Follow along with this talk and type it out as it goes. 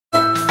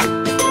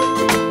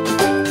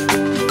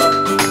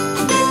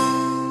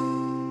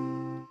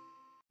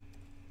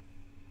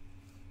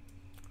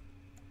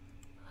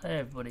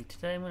everybody,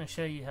 today I'm going to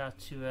show you how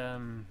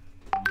to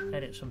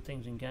edit some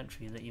things in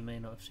Gantry that you may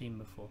not have seen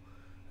before.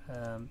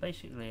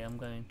 Basically I'm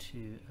going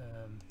to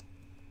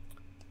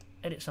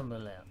edit some of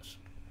the layouts.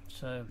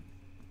 So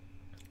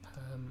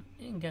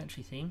in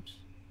Gantry themes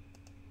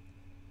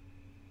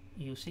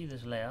you'll see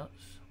there's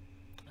layouts,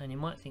 and you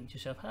might think to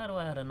yourself, how do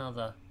I add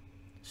another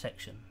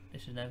section?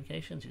 This is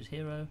navigation, this is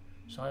hero,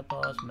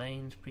 sidebars,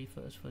 mains,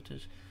 pre-footers,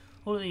 footers.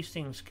 All of these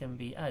things can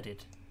be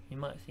added. You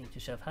might think to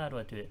yourself, how do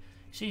I do it?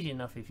 It's easy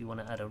enough if you want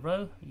to add a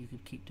row, you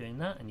could keep doing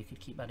that, and you could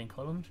keep adding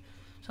columns.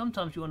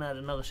 Sometimes you want to add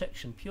another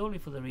section purely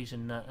for the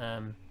reason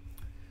that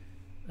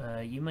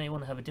you may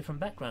want to have a different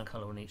background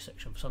color on each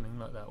section, something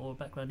like that, or a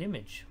background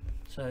image.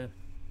 So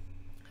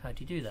how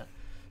do you do that?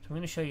 So I'm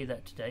going to show you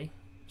that today.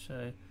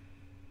 So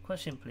quite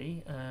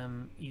simply,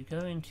 you go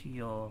into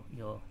your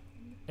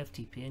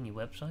FTP in your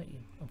website. You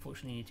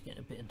unfortunately need to get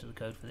a bit into the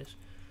code for this.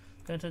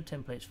 Go into the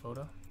templates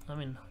folder.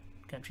 I'm in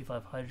Gantry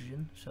 5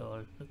 Hydrogen,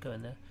 so I'll go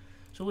in there.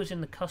 It's always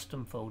in the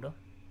custom folder,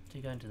 so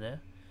you go into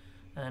there,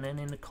 and then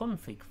in the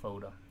config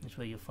folder is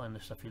where you'll find the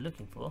stuff you're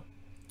looking for.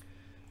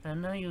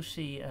 And now you'll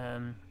see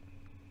a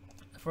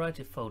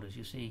variety of folders.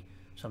 You'll see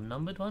some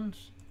numbered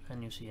ones,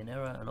 and you'll see an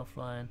error, an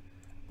offline,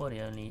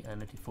 body only,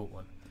 and a default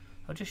one.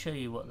 I'll just show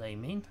you what they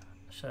mean.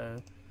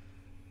 So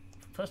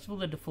first of all,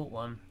 the default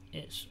one,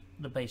 it's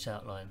the base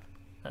outline.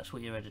 That's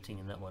what you're editing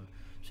in that one.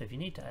 So if you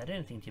need to add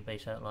anything to your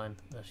base outline,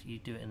 you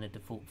do it in the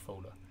default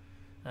folder.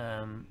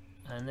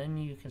 And then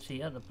you can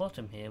see at the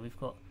bottom here we've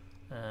got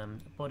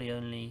body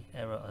only,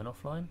 error, and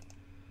offline.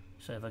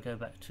 So if I go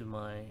back to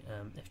my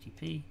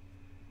FTP,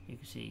 you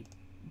can see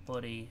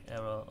body,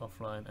 error,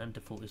 offline, and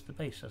default is the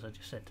base, as I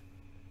just said.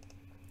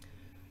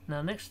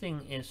 Now next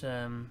thing is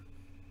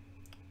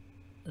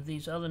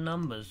these other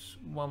numbers,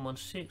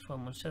 116,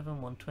 117,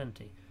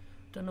 120.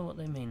 Don't know what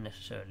they mean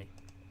necessarily.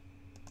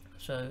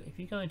 So if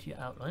you go into your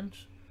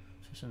outlines,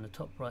 so it's in the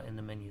top right in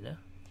the menu there,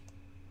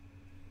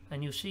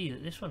 and you'll see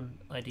that this one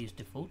ID is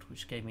default,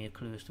 which gave me a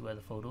clue as to where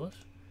the folder was,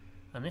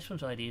 and this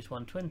one's ID is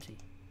 120,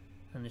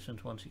 and this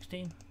one's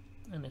 116,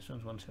 and this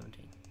one's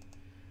 117.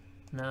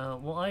 Now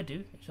what I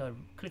do is I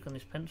click on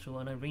this pencil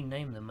and I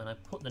rename them, and I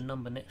put the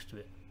number next to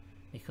it,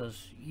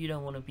 because you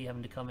don't want to be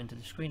having to come into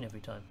the screen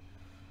every time.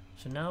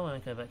 So now when I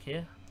go back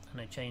here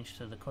and I change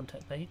to the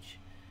contact page,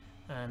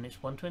 and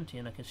it's 120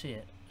 and I can see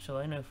it, so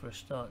I know for a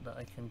start that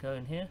I can go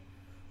in here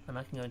and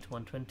I can go into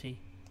 120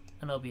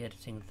 and I'll be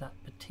editing that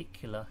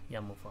particular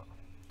YAML file.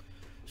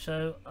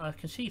 So I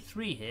can see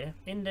three here: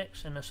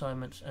 index and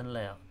assignments and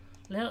layout.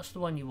 Layout's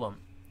the one you want.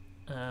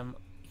 You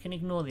can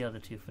ignore the other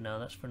two for now,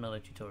 that's for another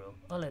tutorial.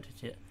 I'll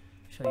edit it,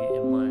 show you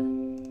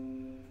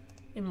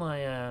in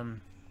my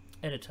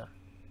editor.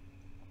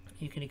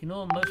 You can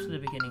ignore most of the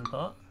beginning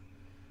part,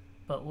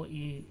 but what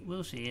you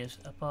will see is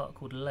a part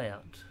called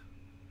layout.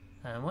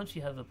 And once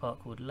you have a part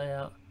called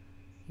layout,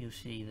 you'll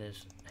see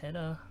there's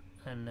header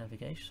and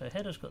navigation. So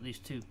header's got these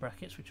two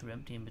brackets which are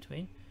empty in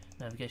between,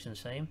 navigation the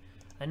same,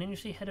 and then you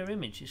see header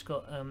image. It's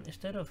got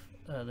instead of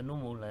the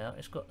normal layout,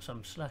 it's got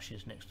some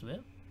slashes next to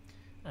it,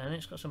 and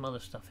it's got some other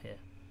stuff here,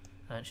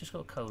 and it's just got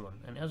a colon,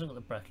 and it hasn't got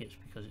the brackets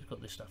because it's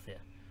got this stuff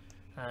here,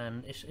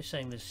 and it's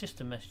saying there's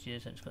system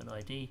messages, and it's got an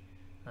ID,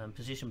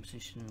 position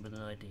with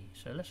an ID.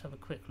 So let's have a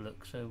quick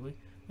look. So we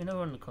know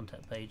we're on the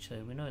contact page,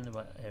 so we know in the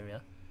right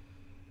area.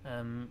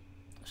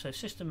 So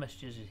system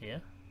messages is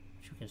here,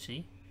 which you can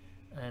see,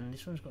 and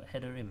this one's got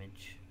header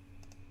image.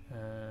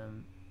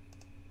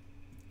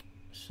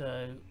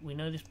 So we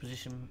know this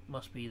position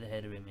must be the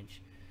header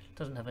image. It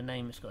doesn't have a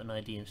name, it's got an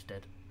ID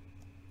instead.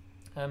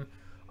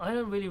 I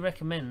don't really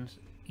recommend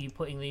you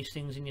putting these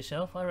things in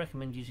yourself. I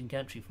recommend using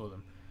Gantry for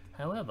them.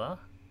 However,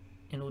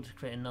 in order to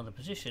create another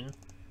position,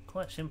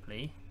 quite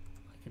simply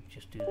I could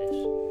just do this,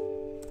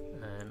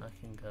 and I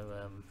can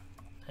go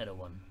header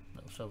 1.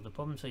 That will solve the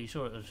problem. So you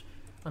saw it was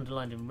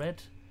underlined in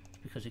red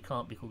because it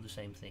can't be called the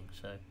same thing,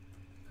 so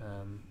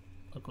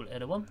I'll call it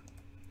header 1.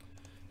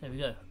 There we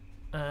go.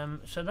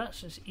 So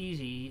that's as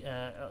easy.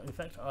 In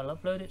fact, I'll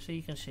upload it so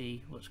you can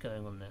see what's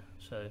going on there.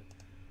 So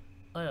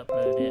I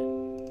upload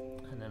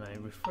it and then I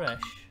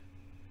refresh,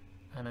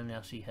 and I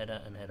now see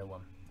header and header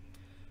 1.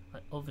 I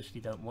obviously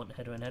don't want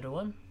header and header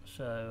 1,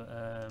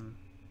 so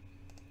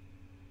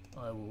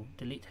I will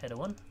delete header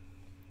 1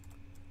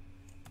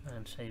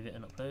 and save it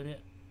and upload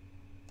it,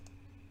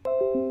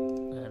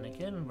 and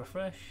again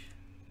refresh,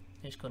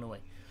 it's gone away.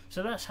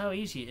 So that's how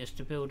easy it is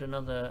to build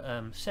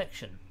another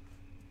section.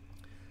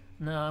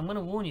 Now I'm going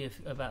to warn you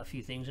about a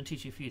few things and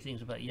teach you a few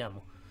things about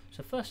YAML.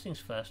 So first things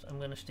first, I'm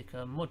going to stick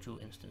a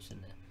module instance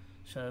in there.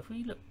 So if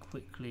we look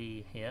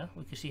quickly here,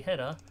 we can see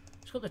header,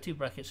 it's got the two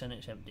brackets and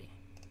it's empty.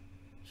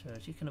 So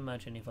as you can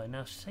imagine, if I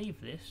now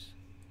save this,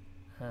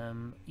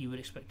 you would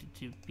expect it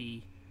to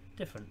be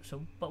different.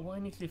 So, but what I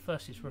need to do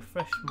first is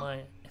refresh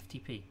my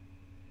FTP.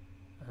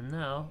 And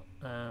now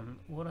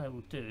what I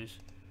will do is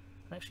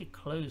actually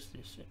close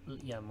this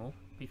YAML,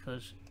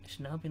 because it's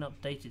now been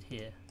updated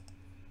here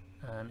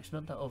and it's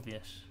not that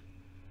obvious.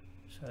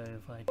 So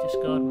if I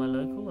discard my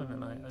local and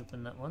then I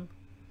open that one,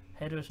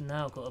 header has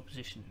now got a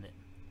position in it.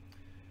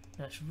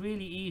 Now it's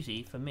really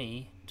easy for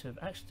me to have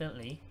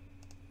accidentally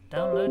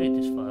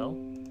downloaded this file.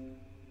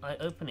 I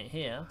open it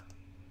here,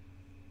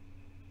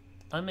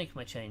 I make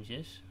my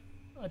changes,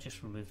 I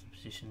just remove the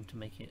position to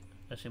make it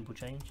a simple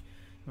change.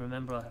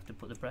 Remember, I have to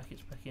put the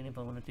brackets back in if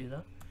I want to do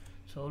that,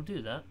 so I'll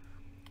do that,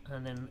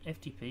 and then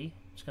FTP,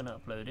 it's going to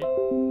upload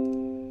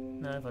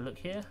it. Now if I look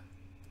here,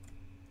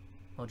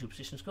 module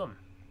position's gone.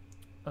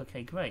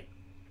 Okay, great.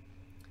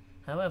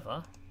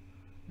 However,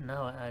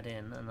 now I add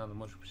in another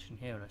module position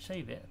here and I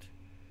save it,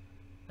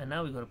 and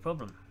now we've got a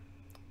problem,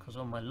 because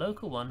on my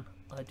local one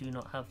I do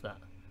not have that,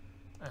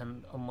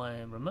 and on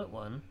my remote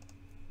one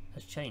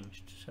has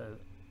changed. So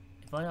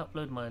if I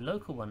upload my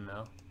local one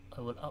now,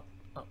 I will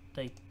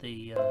update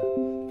the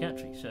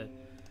Gantry. So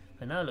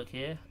if I now look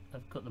here,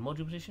 I've got the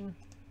module position,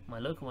 my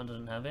local one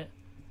doesn't have it.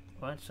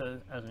 Right, so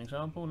as an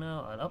example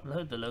now, I'll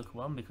upload the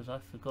local one because I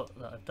forgot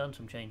that I've done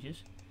some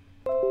changes,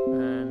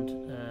 and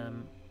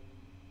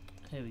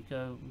here we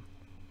go.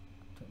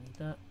 Don't need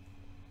that.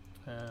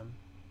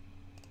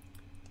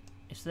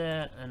 It's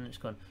there and it's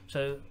gone.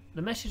 So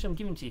the message I'm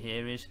giving to you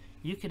here is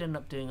you could end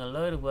up doing a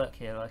load of work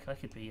here. Like I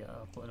could be,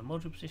 I'll put in a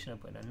module position, I'll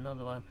put in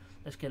another one,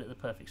 let's get it the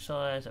perfect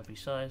size, I've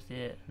resized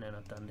it, and then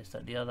I've done this,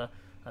 that, the other,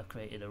 I've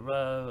created a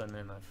row, and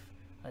then I've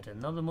added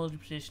another module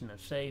position, I've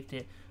saved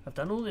it, I've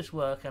done all this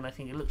work and I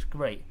think it looks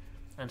great,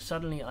 and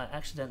suddenly I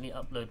accidentally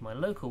upload my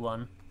local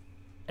one,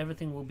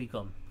 everything will be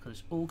gone because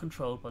it's all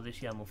controlled by this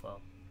YAML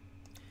file.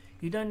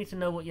 You don't need to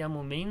know what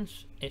YAML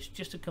means, it's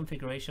just a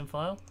configuration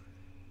file,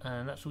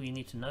 and that's all you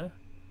need to know.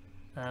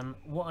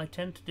 What I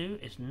tend to do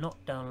is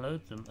not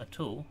download them at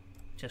all,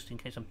 just in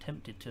case I'm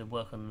tempted to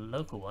work on the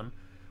local one,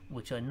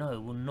 which I know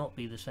will not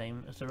be the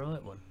same as the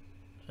remote one.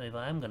 So if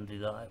I am going to do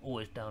that, I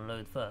always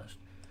download first,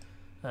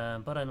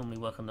 but I normally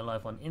work on the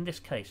live one. In this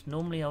case,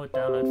 normally I would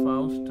download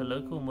files to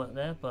local and work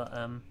there, but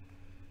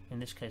in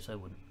this case I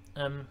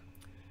wouldn't.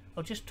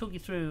 I'll just talk you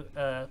through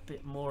a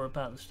bit more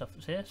about the stuff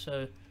that's here.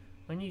 So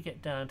when you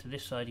get down to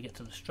this side, you get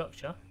to the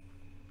structure.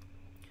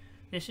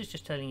 This is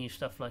just telling you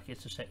stuff like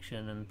it's a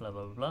section and blah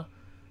blah blah blah,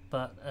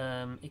 but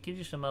it gives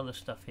you some other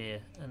stuff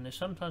here, and there's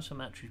sometimes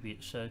some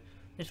attributes. So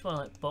this one,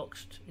 like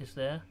boxed, is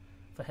there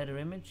for header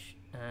image,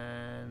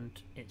 and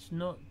it's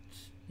not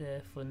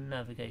there for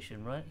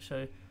navigation, right?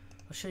 So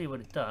I'll show you what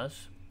it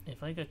does.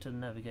 If I go to the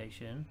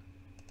navigation,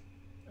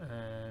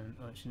 and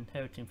it's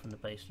inheriting from the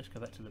base, let's go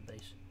back to the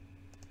base.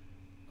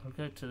 I'll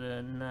go to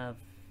the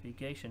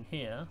navigation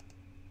here,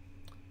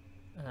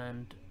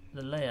 and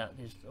the layout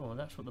is, oh,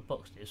 that's what the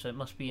boxed is, so it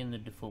must be in the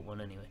default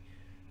one anyway.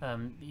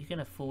 You can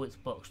have full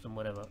width boxed and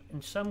whatever.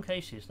 In some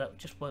cases that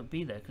just won't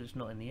be there because it's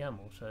not in the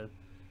YAML, so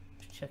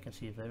let's check and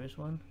see if there is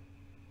one.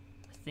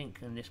 I think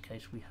in this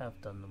case we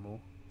have done them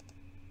all.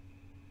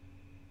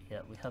 Yeah,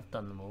 we have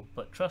done them all,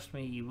 but trust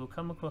me, you will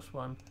come across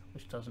one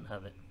which doesn't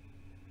have it.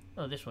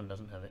 Oh, this one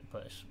doesn't have it,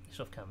 but it's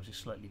off canvas, it's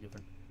slightly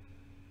different.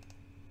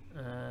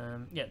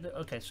 Yeah,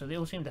 okay, so they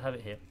all seem to have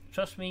it here.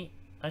 Trust me,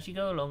 as you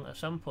go along, at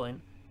some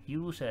point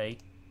you will say,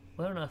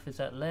 where on earth is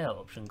that layout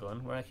option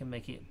gone where I can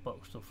make it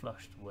boxed or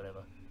flushed or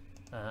whatever,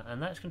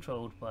 and that's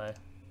controlled by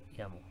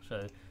YAML. So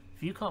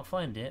if you can't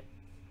find it,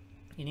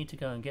 you need to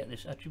go and get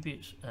this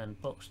attributes and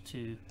box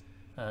to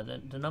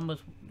the numbers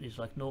is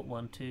like 0,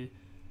 1, 2,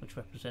 which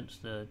represents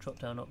the drop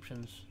down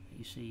options that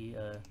you see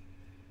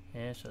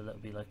here, so that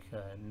would be like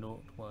 0,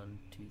 1,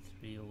 2,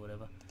 3 or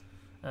whatever.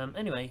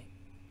 Anyway,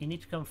 you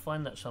need to go and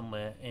find that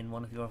somewhere in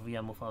one of your other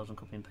YAML files and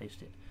copy and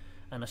paste it.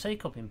 And I say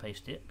copy and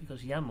paste it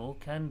because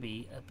YAML can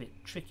be a bit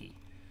tricky.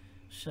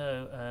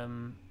 So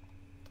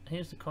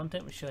here's the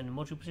content we're showing in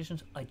module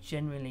positions. I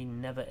generally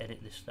never edit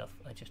this stuff.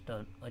 I just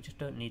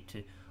don't need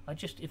to.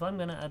 If I'm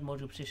going to add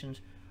module positions,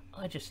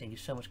 I just think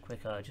it's so much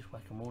quicker. I just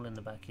whack them all in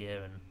the back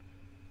here and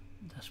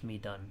that's me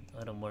done.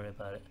 I don't worry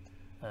about it.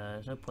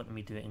 There's no point in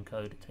me doing it in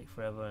code. It takes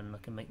forever and I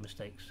can make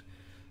mistakes.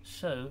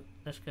 So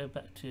let's go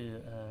back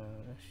to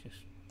let's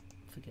just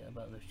forget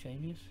about those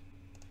changes.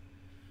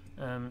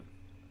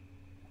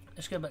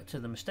 Let's go back to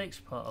the mistakes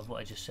part of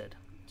what I just said.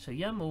 So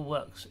YAML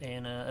works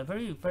in a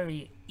very,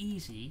 very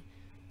easy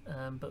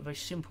but very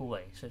simple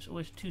way. So it's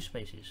always 2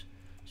 spaces.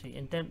 So you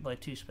indent by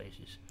 2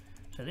 spaces.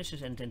 So this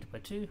is indented by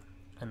 2,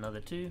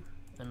 another 2,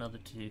 another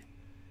 2.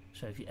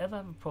 So if you ever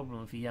have a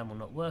problem with your YAML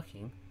not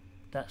working,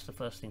 that's the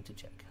first thing to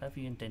check. Have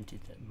you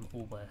indented them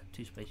all by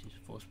 2 spaces,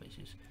 4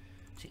 spaces,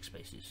 6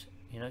 spaces?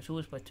 You know, it's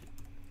always by 2.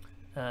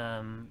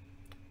 And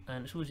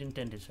it's always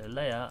indented, so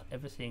layout,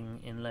 everything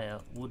in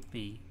layout would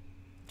be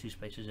 2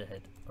 spaces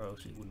ahead, or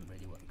else it wouldn't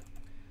really work.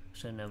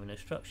 So now we know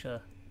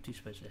structure, 2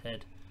 spaces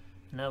ahead.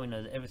 Now we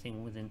know that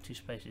everything within 2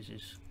 spaces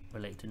is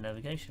related to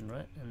navigation,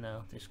 right? And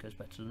now this goes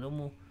back to the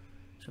normal,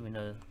 so we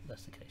know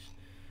that's the case.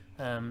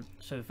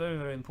 So very,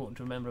 very important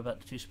to remember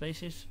about the 2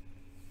 spaces.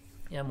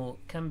 YAML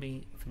can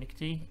be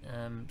finicky,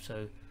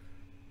 so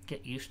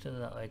get used to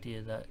that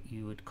idea that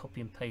you would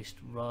copy and paste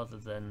rather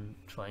than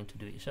trying to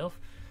do it yourself.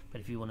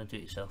 But if you want to do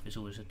it yourself, it's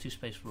always a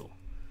 2-space rule.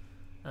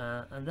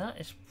 And that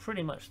is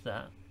pretty much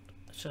that.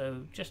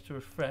 So just to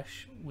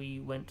refresh,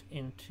 we went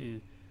into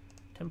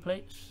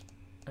templates,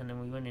 and then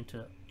we went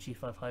into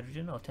G5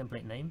 hydrogen, our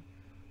template name.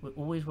 we're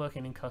always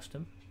working in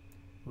custom.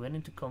 We went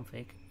into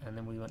config and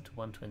then we went to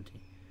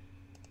 120.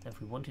 If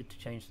we wanted to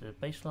change the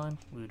baseline,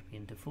 we would be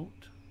in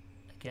default.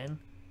 Again,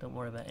 don't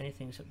worry about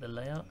anything except the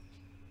layout.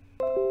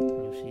 And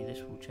you'll see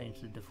this will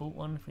change the default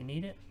one if we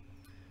need it.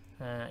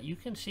 You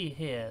can see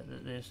here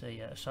that there's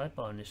a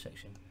sidebar in this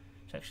section.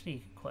 It's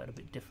actually quite a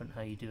bit different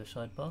how you do a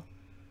sidebar.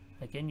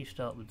 Again, you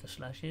start with the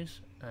slashes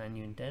and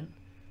you indent.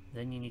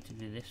 Then you need to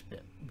do this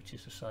bit, which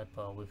is the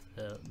sidebar with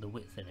the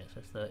width in it,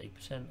 so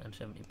 30% and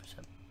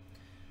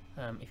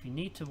 70%. If you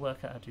need to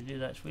work out how to do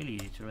that, it's really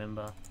easy to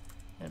remember.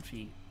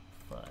 Gantry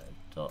 5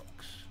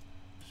 docs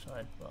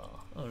sidebar.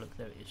 Oh look,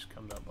 there it is,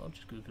 comes up. I'll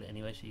just Google it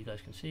anyway so you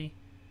guys can see.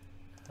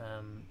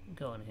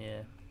 Go on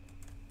here.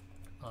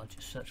 I'll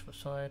just search for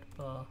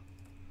sidebar,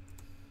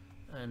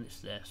 and it's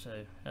there.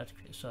 So how to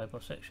create a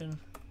sidebar section,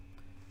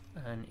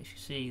 and if you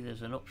see,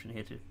 there's an option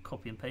here to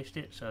copy and paste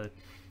it. So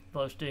if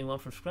I was doing one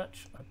from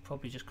scratch, I'd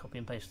probably just copy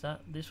and paste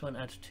that. This one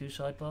adds 2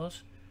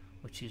 sidebars,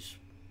 which is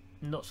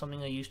not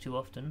something I use too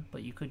often,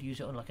 but you could use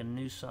it on like a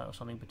news site or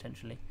something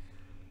potentially.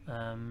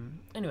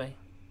 Anyway,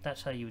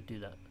 that's how you would do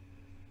that.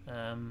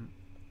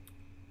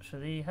 So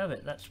there you have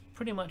it. That's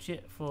pretty much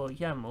it for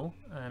YAML,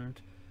 and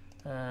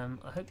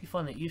I hope you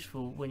find that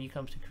useful when you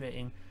come to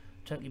creating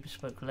totally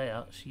bespoke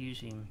layouts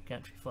using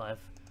Gantry 5.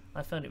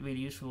 I found it really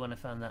useful when I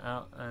found that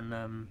out,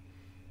 and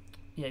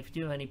yeah, if you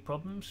do have any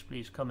problems,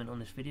 please comment on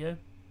this video.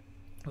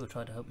 We'll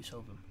try to help you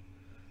solve them.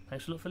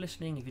 Thanks a lot for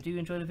listening. If you do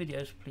enjoy the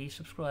videos, please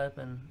subscribe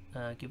and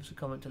give us a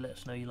comment to let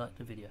us know you liked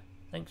the video.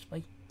 Thanks,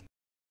 bye.